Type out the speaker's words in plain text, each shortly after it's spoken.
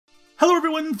Hello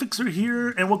everyone, Fixxxer here,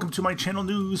 and welcome to my channel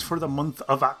news for the month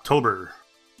of October.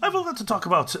 I have a lot to talk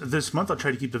about this month. I'll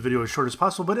try to keep the video as short as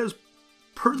possible, but as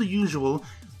per the usual,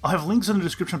 I'll have links in the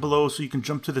description below so you can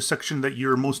jump to the section that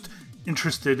you're most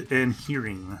interested in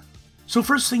hearing. So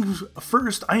first things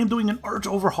first, I am doing an art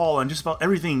overhaul on just about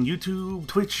everything. YouTube,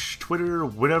 Twitch, Twitter,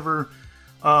 whatever.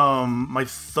 My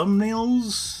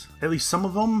thumbnails, at least some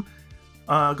of them,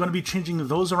 going to be changing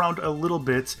those around a little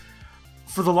bit.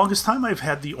 For the longest time, I've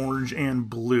had the orange and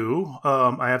blue.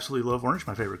 I absolutely love orange,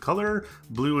 my favorite color.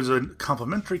 Blue is a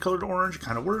complementary color to orange,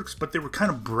 kind of works, but they were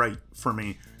kind of bright for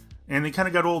me. And they kind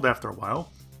of got old after a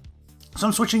while. So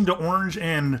I'm switching to orange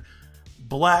and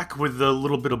black with a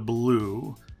little bit of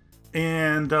blue.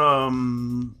 And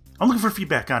I'm looking for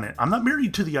feedback on it. I'm not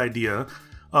married to the idea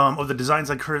of the designs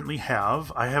I currently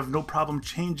have. I have no problem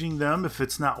changing them if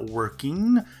it's not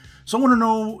working. So I want to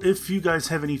know if you guys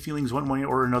have any feelings one way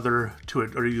or another to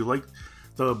it. Are you like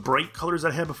the bright colors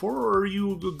I had before, or are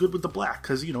you good with the black?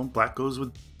 Because, you know, black goes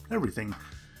with everything.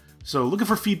 So looking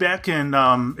for feedback, and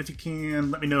if you can,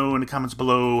 let me know in the comments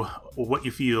below what you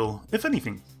feel, if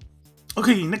anything.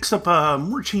 Okay, next up,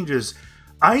 more changes.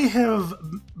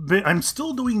 I'm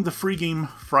still doing the free game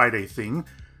Friday thing.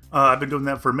 I've been doing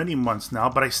that for many months now,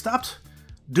 but I stopped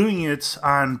doing it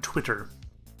on Twitter.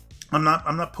 I'm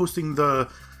not posting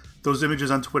those images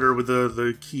on Twitter with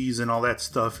the keys and all that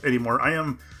stuff anymore.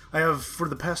 I have for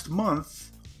the past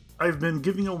month, I've been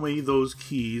giving away those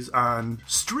keys on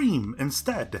stream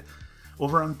instead,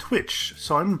 over on Twitch.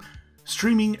 So I'm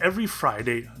streaming every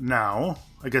Friday now.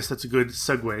 I guess that's a good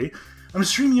segue. I'm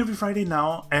streaming every Friday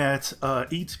now at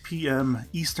 8 p.m.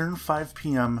 Eastern, 5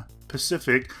 p.m.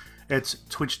 Pacific at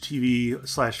Twitch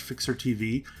TV/Fixxxer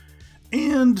TV.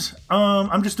 And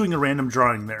I'm just doing a random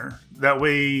drawing there. That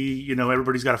way, you know,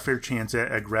 everybody's got a fair chance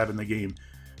at grabbing the game.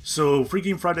 So Free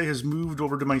Game Friday has moved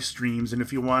over to my streams, and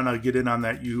if you want to get in on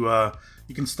that, you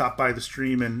can stop by the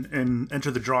stream and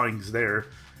enter the drawings there.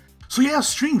 So yeah,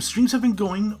 streams have been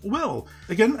going well.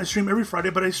 Again, I stream every Friday,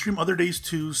 but I stream other days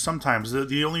too sometimes.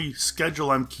 The only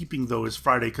schedule I'm keeping, though, is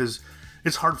Friday, because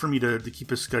it's hard for me to keep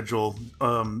a schedule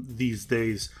these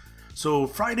days. So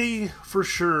Friday for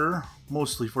sure,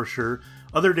 mostly for sure.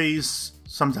 Other days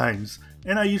sometimes,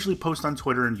 and I usually post on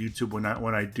Twitter and YouTube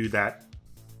when I do that.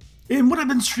 And what I've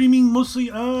been streaming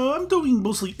mostly, I'm doing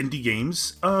mostly indie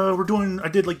games. I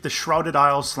did like the Shrouded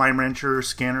Isle, Slime Rancher,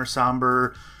 Scanner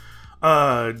Somber,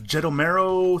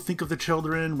 Jettomero, Think of the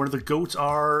Children, Where the Goats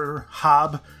Are,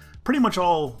 Hob. Pretty much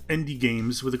all indie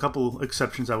games with a couple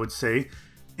exceptions, I would say.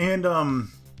 And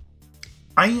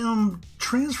I am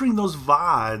transferring those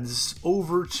VODs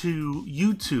over to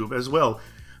YouTube as well.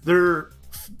 They're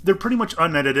pretty much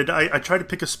unedited. I try to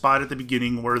pick a spot at the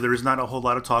beginning where there's not a whole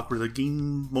lot of talk, where the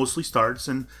game mostly starts,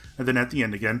 and then at the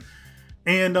end again.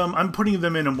 And I'm putting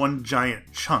them in one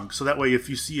giant chunk, so that way if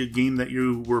you see a game that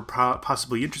you were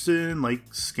possibly interested in,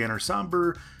 like Scanner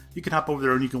Somber, you can hop over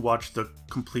there and you can watch the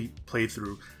complete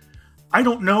playthrough. I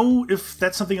don't know if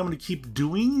that's something I'm going to keep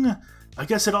doing. I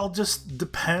guess it all just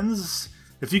depends.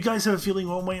 If you guys have a feeling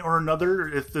one way or another,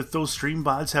 if those stream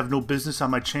VODs have no business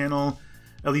on my channel,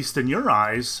 at least in your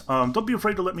eyes, don't be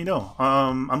afraid to let me know.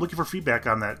 I'm looking for feedback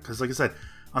on that, because like I said,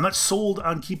 I'm not sold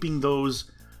on keeping those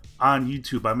on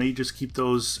YouTube. I may just keep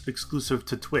those exclusive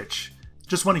to Twitch.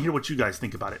 Just want to hear what you guys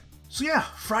think about it. So yeah,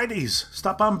 Fridays,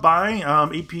 stop on by,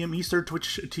 8 p.m. Eastern,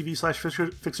 Twitch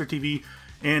TV/Fixxxer TV,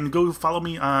 and go follow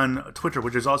me on Twitter,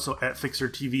 which is also at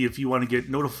Fixxxer TV, if you want to get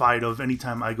notified of any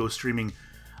time I go streaming.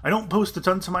 I don't post a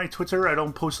ton to my Twitter. I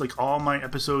don't post like all my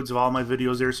episodes of all my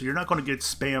videos there, so you're not going to get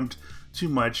spammed too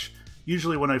much.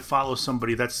 Usually when I follow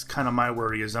somebody, that's kind of my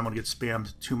worry, is I'm going to get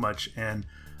spammed too much, and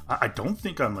I don't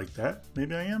think I'm like that.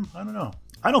 Maybe I am? I don't know.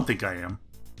 I don't think I am.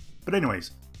 But anyways,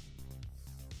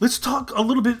 let's talk a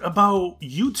little bit about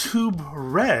YouTube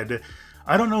Red.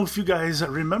 I don't know if you guys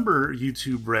remember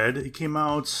YouTube Red. It came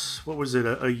out, what was it,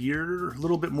 a year, a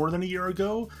little bit more than a year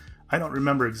ago? I don't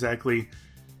remember exactly.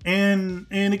 And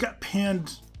it got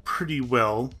panned pretty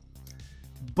well,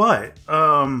 but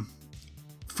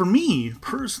for me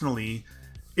personally,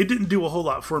 it didn't do a whole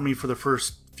lot for me for the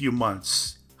first few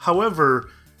months. However,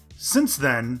 since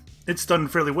then, it's done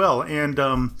fairly well, and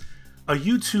a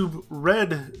YouTube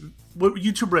Red, what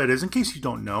YouTube Red is, in case you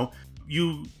don't know,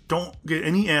 you don't get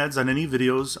any ads on any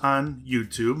videos on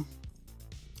YouTube.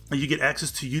 You get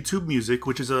access to YouTube Music,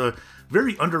 which is a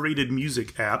very underrated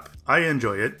music app. I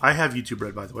enjoy it. I have YouTube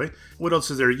Red, by the way. What else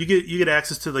is there? You get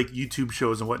access to like YouTube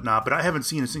shows and whatnot, but I haven't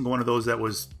seen a single one of those that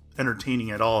was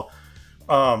entertaining at all.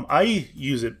 I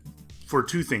use it for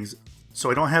two things.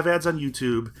 So I don't have ads on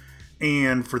YouTube,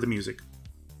 and for the music.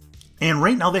 And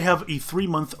right now they have a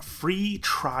 3-month free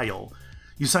trial.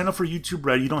 You sign up for YouTube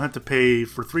Red, you don't have to pay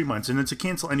for 3 months, and it's a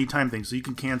cancel anytime thing, so you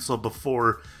can cancel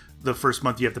before the first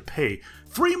month you have to pay.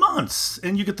 3 months,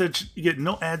 and you get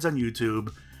no ads on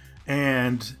YouTube,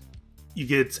 and you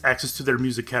get access to their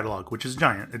music catalog, which is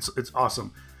giant. It's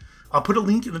awesome. I'll put a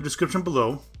link in the description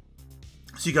below,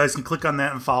 so you guys can click on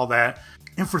that and follow that.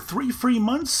 And for 3 free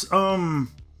months,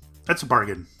 that's a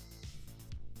bargain.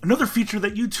 Another feature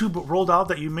that YouTube rolled out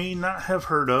that you may not have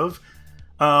heard of,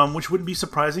 which wouldn't be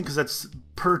surprising because that's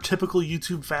per typical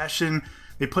YouTube fashion.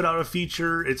 They put out a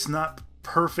feature, it's not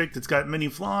perfect, it's got many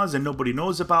flaws, and nobody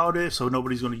knows about it, so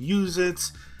nobody's going to use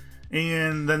it,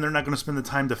 and then they're not going to spend the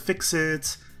time to fix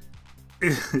it.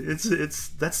 That's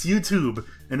YouTube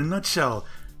in a nutshell.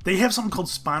 They have something called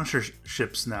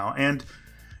sponsorships now, and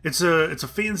it's a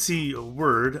fancy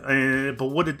word, but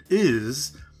what it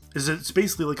is it's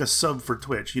basically like a sub for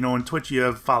Twitch. You know, in Twitch you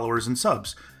have followers and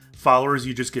subs. Followers,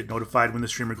 you just get notified when the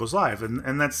streamer goes live,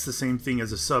 and that's the same thing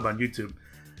as a sub on YouTube.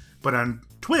 But on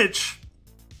Twitch,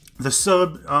 the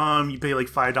sub, you pay like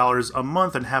 $5 a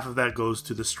month, and half of that goes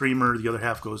to the streamer, the other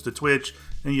half goes to Twitch,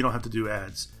 and you don't have to do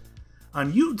ads.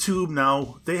 On YouTube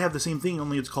now, they have the same thing,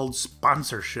 only it's called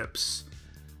sponsorships.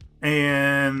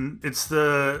 And it's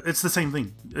the same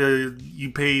thing.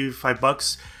 You pay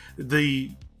 $5.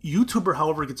 The YouTuber,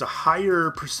 however, gets a higher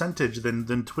percentage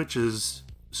than Twitch's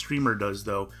streamer does,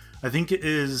 though. I think it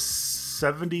is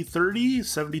 70-30,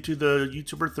 70 to the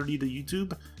YouTuber, 30 to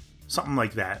YouTube, something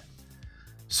like that.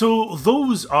 So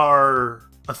those are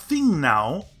a thing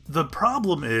now. The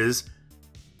problem is,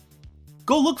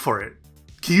 go look for it.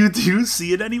 Do you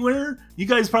see it anywhere? You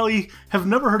guys probably have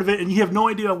never heard of it, and you have no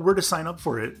idea where to sign up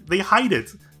for it. They hide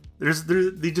it.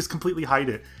 They just completely hide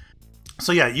it.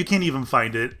 So yeah, you can't even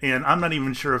find it, and I'm not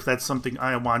even sure if that's something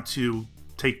I want to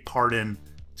take part in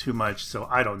too much, so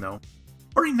I don't know.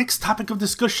 Alright, next topic of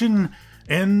discussion,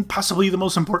 and possibly the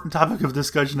most important topic of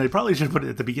discussion. I probably should put it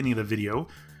at the beginning of the video.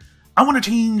 I want to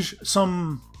change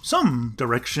some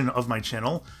direction of my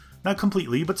channel. Not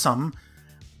completely, but some.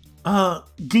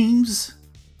 Games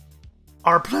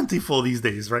are plentiful these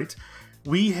days, right?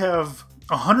 We have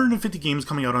 150 games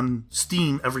coming out on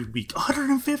Steam every week.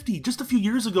 150! Just a few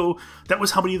years ago, that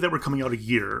was how many that were coming out a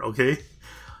year, okay?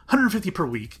 150 per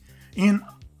week. And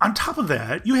on top of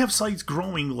that, you have sites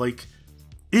growing like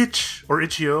Itch, or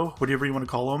Itch.io, whatever you want to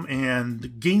call them,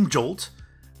 and Game Jolt.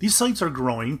 These sites are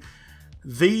growing.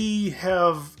 They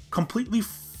have completely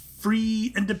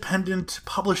free, independent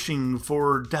publishing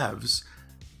for devs.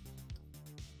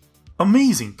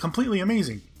 Amazing. Completely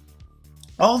amazing.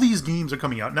 All these games are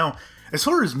coming out. Now, as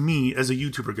far as me as a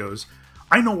YouTuber goes,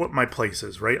 I know what my place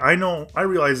is, right? I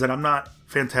realize that I'm not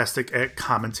fantastic at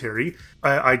commentary.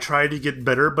 I try to get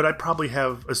better, but I probably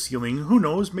have a ceiling. Who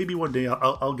knows? Maybe one day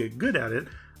I'll get good at it.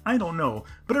 I don't know.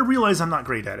 But I realize I'm not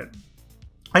great at it.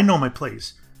 I know my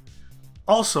place.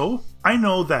 Also, I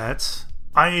know that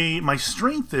my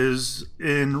strength is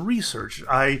in research.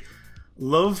 I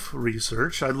love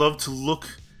research. I love to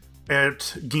look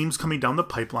at games coming down the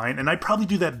pipeline, and I probably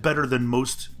do that better than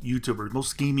most YouTubers,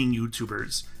 most gaming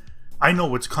YouTubers. I know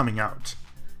what's coming out.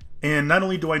 And not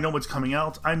only do I know what's coming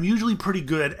out, I'm usually pretty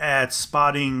good at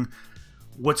spotting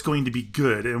what's going to be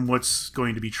good and what's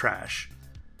going to be trash.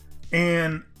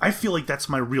 And I feel like that's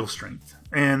my real strength.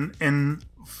 And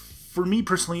for me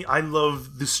personally, I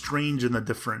love the strange and the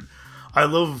different. I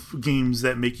love games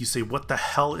that make you say, what the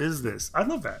hell is this? I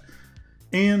love that.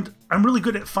 And I'm really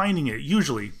good at finding it,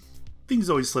 usually. Things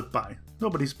always slip by.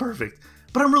 Nobody's perfect.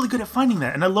 But I'm really good at finding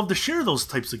that, and I love to share those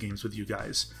types of games with you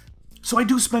guys. So I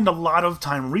do spend a lot of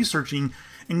time researching,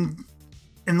 and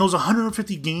in those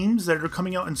 150 games that are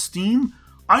coming out in Steam,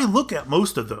 I look at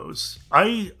most of those.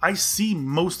 I see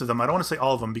most of them. I don't want to say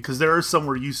all of them, because there are some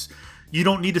where you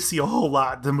don't need to see a whole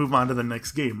lot to move on to the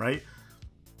next game, right?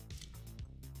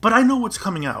 But I know what's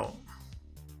coming out.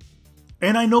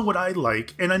 And I know what I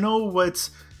like, and I know what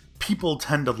people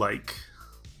tend to like.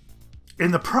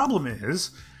 And the problem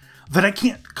is that I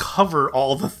can't cover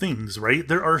all the things, right?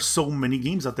 There are so many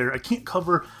games out there. I can't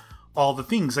cover all the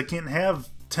things. I can't have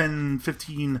 10,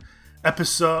 15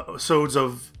 episodes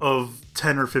of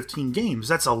 10 or 15 games.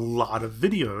 That's a lot of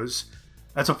videos.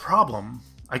 That's a problem.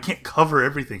 I can't cover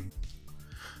everything.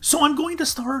 So I'm going to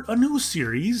start a new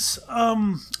series.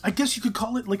 I guess you could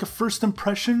call it like a first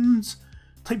impressions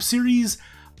type series.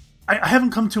 I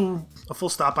haven't come to a full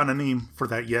stop on a name for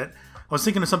that yet. I was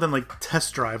thinking of something like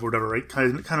Test Drive or whatever, right?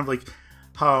 Kind of like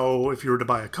how if you were to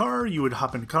buy a car, you would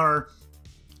hop in a car,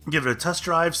 give it a test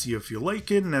drive, see if you like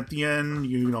it, and at the end,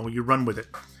 you run with it.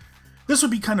 This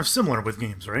would be kind of similar with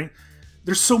games, right?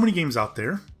 There's so many games out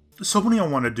there. So many I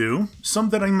want to do. Some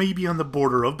that I may be on the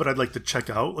border of, but I'd like to check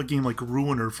out. A game like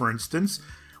Ruiner, for instance,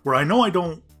 where I know I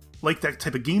don't like that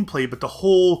type of gameplay, but the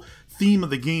whole theme of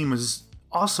the game is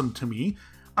awesome to me,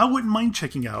 I wouldn't mind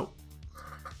checking out.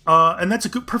 And that's a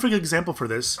perfect example for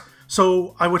this.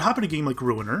 So I would hop in a game like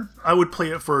Ruiner. I would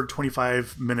play it for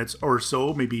 25 minutes or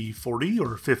so, maybe 40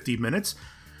 or 50 minutes,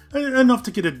 enough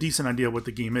to get a decent idea of what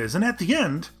the game is. And at the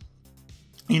end,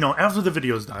 you know, after the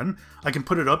video's done, I can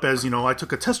put it up as, you know, I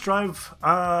took a test drive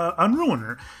on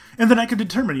Ruiner. And then I could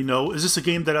determine, you know, is this a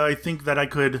game that I think that I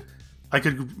could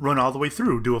run all the way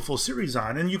through, do a full series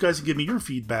on, and you guys can give me your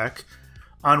feedback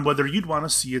on whether you'd want to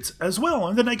see it as well.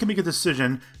 And then I can make a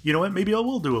decision, you know what, maybe I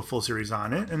will do a full series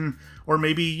on it, or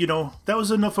maybe, you know, that was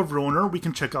enough of Ruiner, we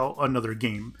can check out another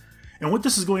game. And what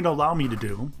this is going to allow me to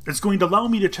do, it's going to allow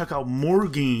me to check out more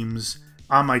games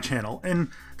on my channel. And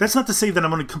that's not to say that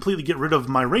I'm going to completely get rid of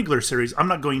my regular series. I'm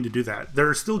not going to do that. There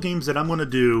are still games that I'm going to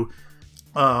do,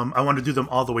 I want to do them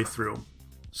all the way through.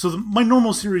 So my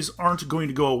normal series aren't going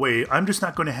to go away. I'm just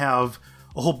not going to have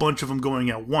a whole bunch of them going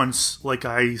at once like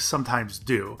I sometimes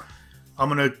do. I'm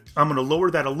gonna lower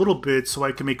that a little bit so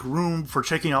I can make room for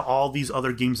checking out all these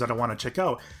other games that I want to check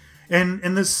out. And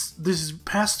this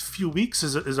past few weeks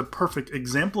is a perfect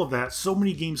example of that. So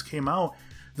many games came out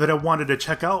that I wanted to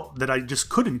check out that I just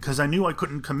couldn't, because I knew I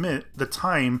couldn't commit the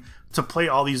time to play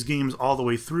all these games all the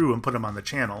way through and put them on the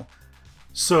channel.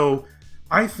 So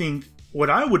I think what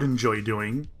I would enjoy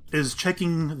doing is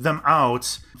checking them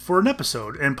out for an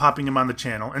episode and popping them on the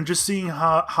channel and just seeing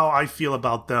how I feel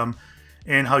about them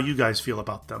and how you guys feel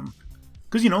about them.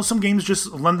 Because, you know, some games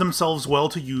just lend themselves well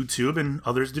to YouTube and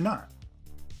others do not.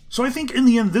 So I think in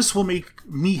the end this will make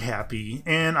me happy,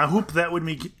 and I hope that would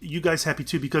make you guys happy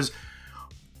too, because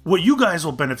what you guys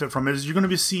will benefit from is you're going to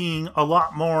be seeing a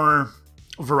lot more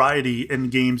variety in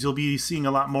games. You'll be seeing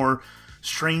a lot more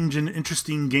strange and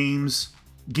interesting games.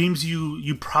 Games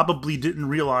you probably didn't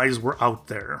realize were out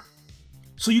there.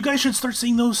 So you guys should start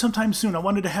seeing those sometime soon. I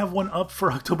wanted to have one up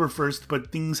for October 1st,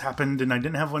 but things happened and I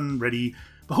didn't have one ready,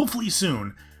 but hopefully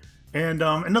soon. And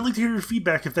I'd like to hear your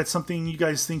feedback if that's something you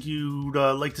guys think you'd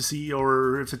like to see,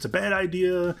 or if it's a bad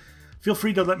idea. Feel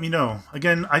free to let me know.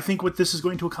 Again, I think what this is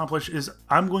going to accomplish is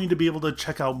I'm going to be able to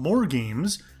check out more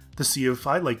games to see if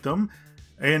I like them,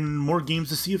 and more games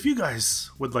to see if you guys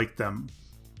would like them.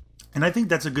 And I think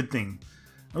that's a good thing.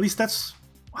 At least that's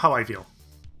how I feel.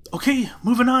 Okay,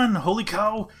 moving on. Holy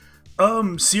cow.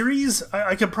 Series?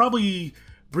 I could probably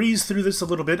breeze through this a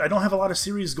little bit. I don't have a lot of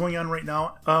series going on right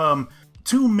now.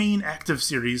 Two main active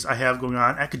series I have going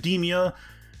on. Academia.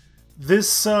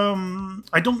 This,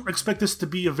 I don't expect this to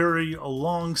be a very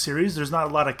long series. There's not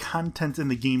a lot of content in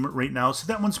the game right now, so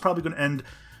that one's probably going to end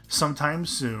sometime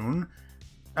soon.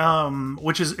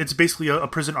 It's basically a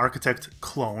Prison Architect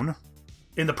clone.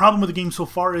 And the problem with the game so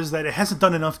far is that it hasn't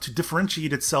done enough to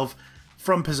differentiate itself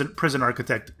from Prison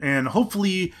Architect, and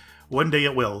hopefully one day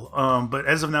it will. But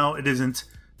as of now, it isn't,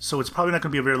 so it's probably not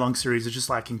going to be a very long series. It's just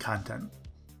lacking content.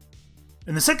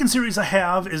 And the second series I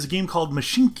have is a game called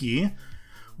Machinki,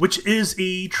 which is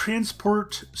a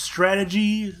transport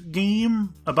strategy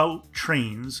game about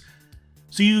trains.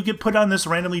 So you get put on this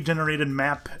randomly generated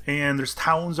map, and there's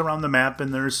towns around the map,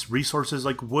 and there's resources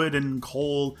like wood and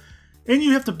coal, and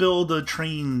you have to build a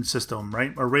train system,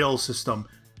 right? A rail system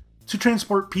to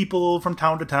transport people from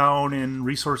town to town, and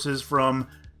resources from,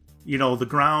 you know, the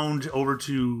ground over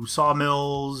to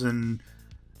sawmills and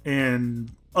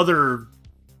other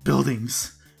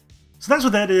buildings. So that's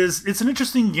what that is. It's an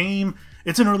interesting game.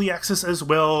 It's in early access as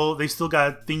well. They still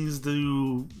got things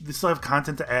they still have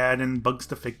content to add and bugs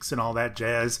to fix and all that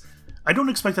jazz. I don't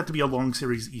expect that to be a long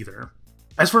series either.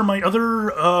 As for my other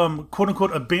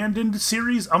quote-unquote abandoned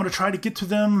series, I'm going to try to get to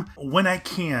them when I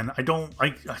can.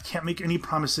 I can't make any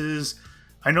promises.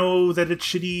 I know that it's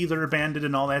shitty, they're abandoned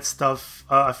and all that stuff.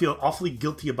 I feel awfully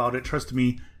guilty about it, trust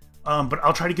me. But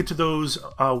I'll try to get to those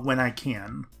when I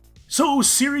can. So,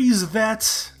 series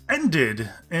that ended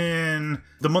in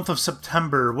the month of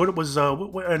September. What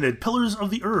ended? Pillars of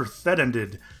the Earth. That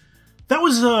ended. That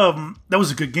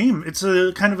was a good game. It's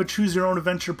a kind of a choose your own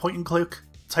adventure point and click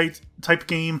type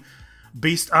game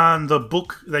based on the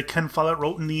book that Ken Follett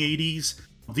wrote in the 80s.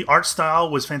 The art style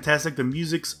was fantastic. The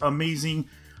music's amazing.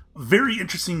 Very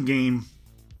interesting game.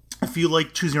 If you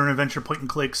like choose your own adventure point and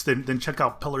clicks, then check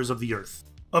out Pillars of the Earth.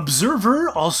 Observer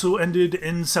also ended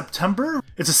in September.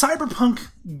 It's a cyberpunk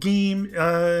game,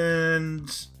 and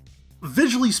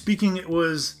visually speaking, it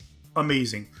was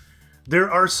amazing. There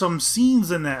are some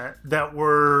scenes in that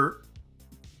were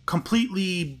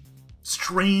completely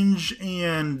strange,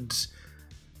 and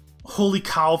holy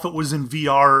cow, if it was in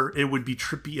VR, it would be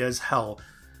trippy as hell.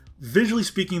 Visually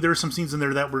speaking, there are some scenes in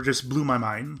there that were just blew my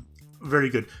mind. Very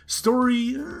good.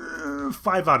 Story,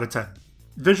 5 out of 10.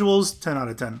 Visuals, 10 out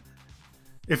of 10.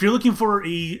 If you're looking for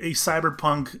a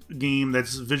cyberpunk game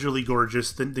that's visually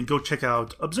gorgeous, then go check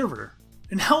out Observer.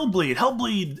 And Hellblade.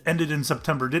 Hellblade ended in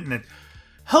September, didn't it?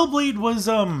 Hellblade was,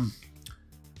 well,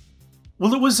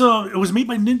 it was made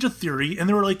by Ninja Theory, and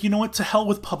they were like, you know what, to hell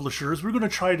with publishers, we're going to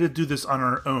try to do this on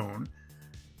our own.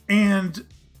 And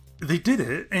they did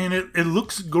it, and it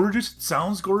looks gorgeous, it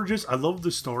sounds gorgeous, I love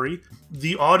the story.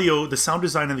 The audio, the sound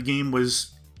design of the game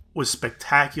was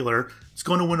spectacular. It's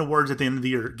going to win awards at the end of the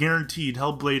year. Guaranteed,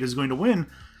 Hellblade is going to win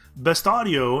Best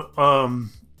Audio,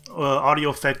 audio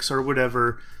effects or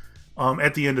whatever,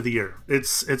 at the end of the year.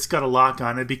 It's got a lock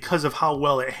on it because of how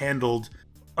well it handled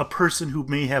a person who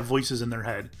may have voices in their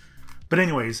head. But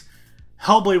anyways,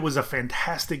 Hellblade was a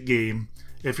fantastic game.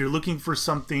 If you're looking for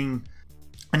something,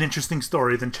 an interesting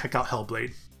story, then check out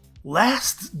Hellblade.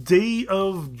 Last day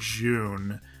of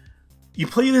June. You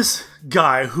play this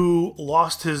guy who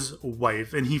lost his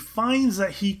wife, and he finds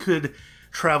that he could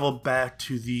travel back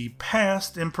to the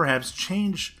past and perhaps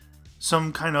change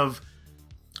some things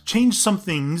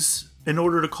in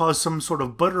order to cause some sort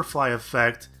of butterfly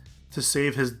effect to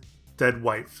save his dead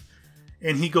wife.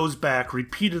 And he goes back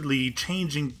repeatedly trying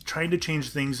to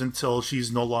change things until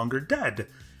she's no longer dead.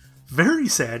 Very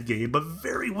sad game, but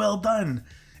very well done.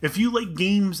 If you like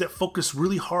games that focus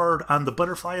really hard on the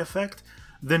butterfly effect,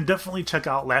 then definitely check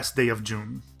out Last Day of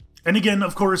June. And again,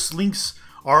 of course, links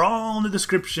are all in the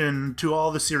description to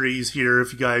all the series here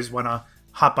if you guys want to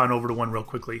hop on over to one real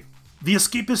quickly. The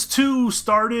Escapist 2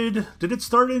 started... Did it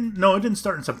start in... No, it didn't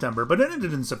start in September, but it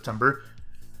ended in September.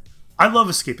 I love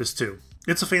Escapist 2.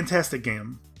 It's a fantastic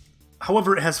game.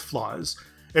 However, it has flaws.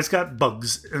 It's got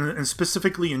bugs, and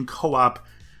specifically in co-op,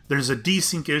 there's a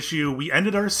desync issue. We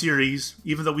ended our series,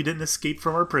 even though we didn't escape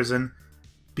from our prison,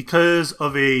 because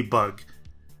of a bug.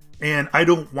 And I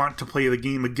don't want to play the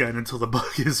game again until the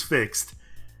bug is fixed.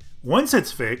 Once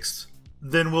it's fixed,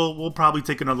 then we'll probably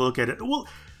take another look at it. Well,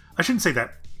 I shouldn't say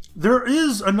that. There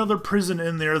is another prison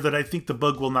in there that I think the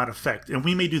bug will not affect, and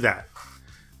we may do that.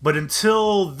 But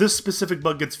until this specific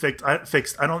bug gets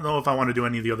fixed, I don't know if I want to do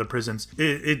any of the other prisons.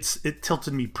 It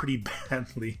tilted me pretty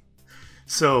badly.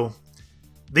 So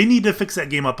they need to fix that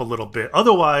game up a little bit.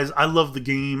 Otherwise, I love the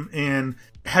game, and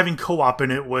having co-op in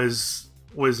it was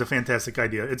a fantastic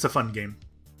idea. It's a fun game.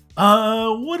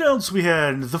 What else we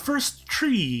had? The First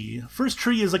Tree. First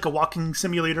Tree is like a walking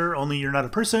simulator, only you're not a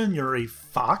person, you're a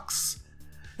fox.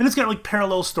 And it's got like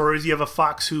parallel stories. You have a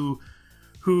fox whose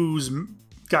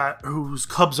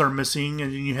cubs are missing,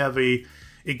 and you have a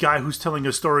guy who's telling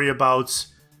a story about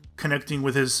connecting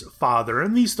with his father.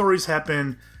 And these stories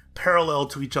happen parallel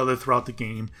to each other throughout the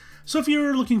game. So if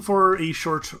you're looking for a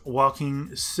short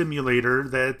walking simulator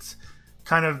that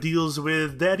kind of deals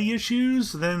with daddy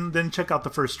issues, then check out The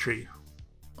First Tree.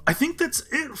 I think that's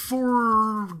it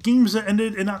for games that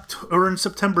ended in October or in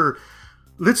September.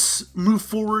 Let's move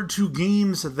forward to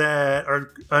games that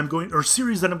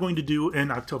series that I'm going to do in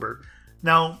October.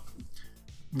 Now,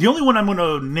 the only one I'm going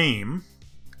to name,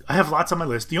 I have lots on my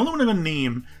list. The only one I'm going to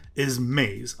name is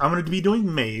Maize. I'm going to be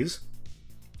doing Maize.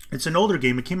 It's an older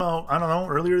game. It came out, I don't know,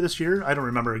 earlier this year. I don't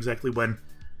remember exactly when.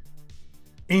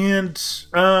 And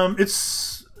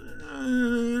it's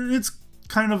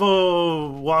kind of a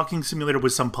walking simulator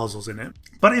with some puzzles in it.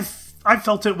 But I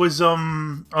felt it was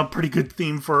a pretty good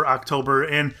theme for October.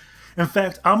 And in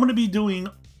fact, I'm going to be doing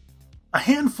a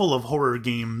handful of horror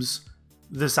games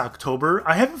this October.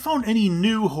 I haven't found any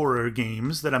new horror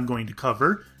games that I'm going to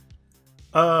cover.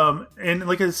 And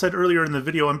like I said earlier in the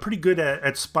video, I'm pretty good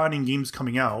at spotting games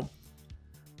coming out.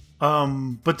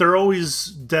 But there are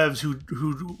always devs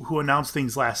who announce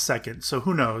things last second, so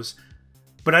who knows.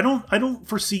 But I don't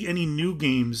foresee any new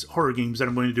games, horror games that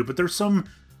I'm going to do, but there's some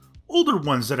older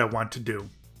ones that I want to do.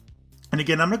 And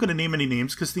again, I'm not going to name any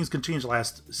names because things can change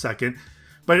last second.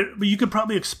 But you could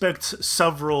probably expect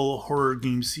several horror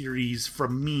game series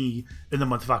from me in the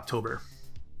month of October.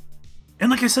 And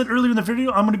like I said earlier in the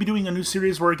video, I'm going to be doing a new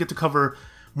series where I get to cover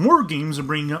more games and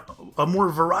bring a more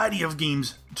variety of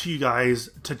games to you guys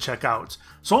to check out.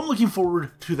 So I'm looking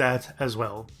forward to that as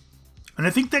well. And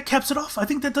I think that caps it off. I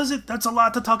think that does it. That's a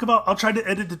lot to talk about. I'll try to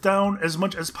edit it down as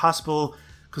much as possible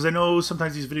because I know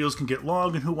sometimes these videos can get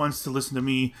long and who wants to listen to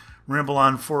me ramble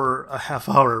on for a half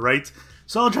hour, right?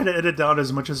 So I'll try to edit down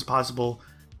as much as possible.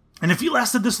 And if you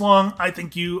lasted this long, I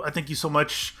thank you. I thank you so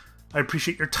much. I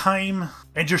appreciate your time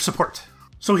and your support.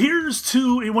 So here's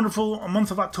to a wonderful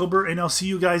month of October, and I'll see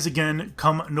you guys again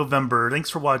come November. Thanks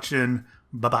for watching.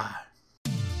 Bye-bye.